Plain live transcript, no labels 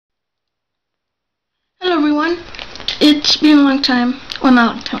everyone. It's been a long time. Well,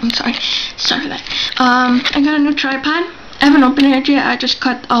 not a long time, I'm sorry. Sorry for that. I got a new tripod. I haven't opened it yet. I just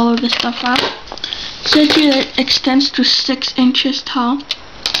cut all of this stuff out. It says here that it extends to 6 inches tall.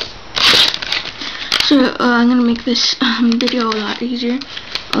 So I'm gonna make this video a lot easier.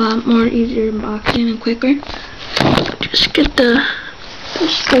 A lot more easier unboxing and quicker. Just get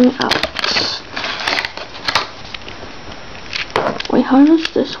this thing out. Wait, how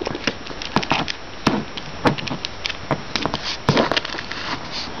does this work?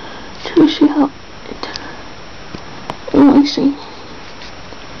 To see how let me see.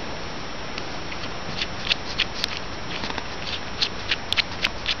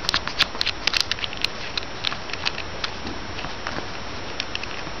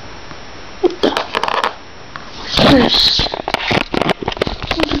 What the? What's this?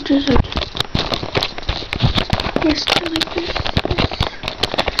 What is it? Yes, like this.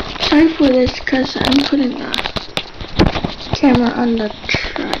 Sorry for this, because I'm putting the camera on the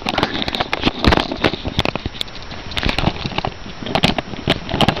tripod.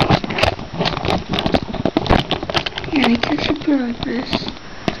 Yeah, I guess you put it like this.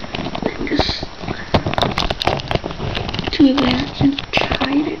 And just do that and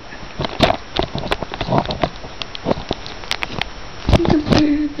tied it. I think I put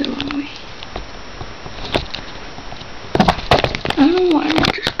it the wrong way. I don't know why I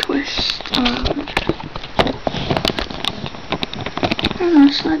just twist around. I don't know,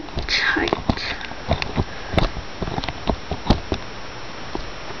 it's not tight.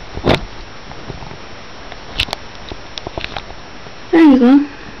 There you go. I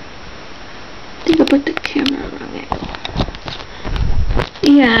think I put the camera wrong angle.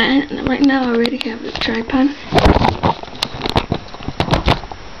 Yeah, right now I already have the tripod.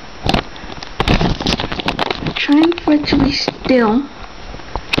 I'm trying for it to be still.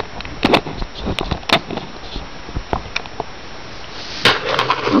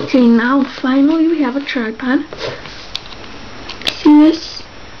 Okay, now finally we have a tripod. See this?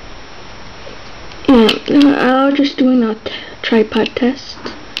 And I'll just doing a tripod test.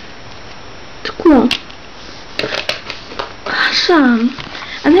 It's cool. Awesome.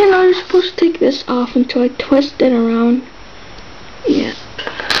 And then I was supposed to take this off until I twist it around. Yep.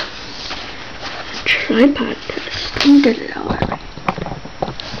 Tripod test. Let me get it out.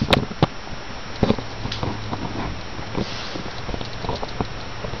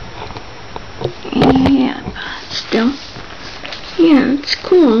 Yeah, still. Yeah, it's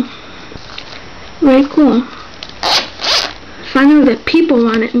cool. Very cool. Finally, the people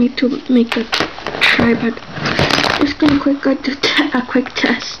wanted me to make a tripod. Just gonna do a quick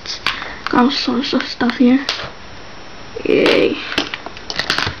test. Got all sorts of stuff here. Yay!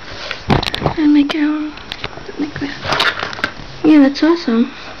 And make it all like that. Yeah, that's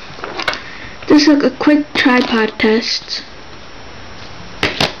awesome. Just like a quick tripod test.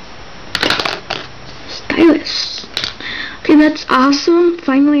 Stylus. Okay, that's awesome.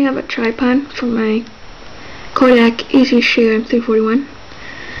 Finally, I have a tripod for my Kodak EasyShare M341.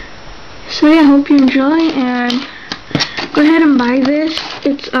 So yeah, I hope you enjoy and go ahead and buy this.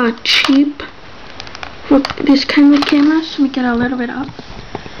 It's cheap for this kind of camera. So we get a little bit up.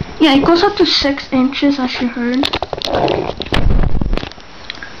 Yeah, it goes up to 6 inches, as you heard.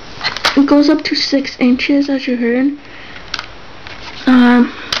 It goes up to 6 inches, as you heard.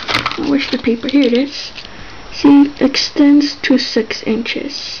 Where's the paper? Here it is. See, it extends to 6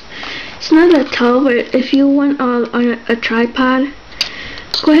 inches. It's not that tall, but if you want a tripod,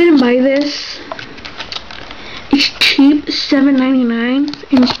 go ahead and buy this. It's cheap, $7.99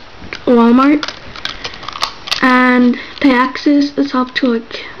 in Walmart, and taxes is up to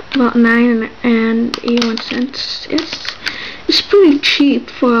like about $9.81. It's pretty cheap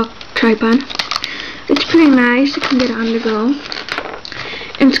for a tripod. It's pretty nice. You can get it on the go.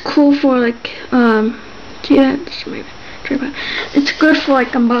 And it's cool for like see that? This is my tripod. It's good for like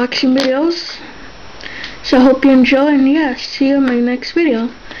unboxing videos. So I hope you enjoy, and yeah, see you in my next video.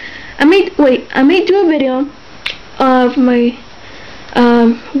 I may do a video of my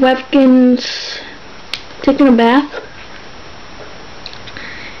Webkinz taking a bath,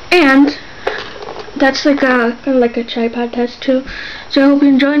 and that's like a kind of like a tripod test too. So I hope you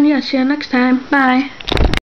enjoy, and yeah, see you next time. Bye.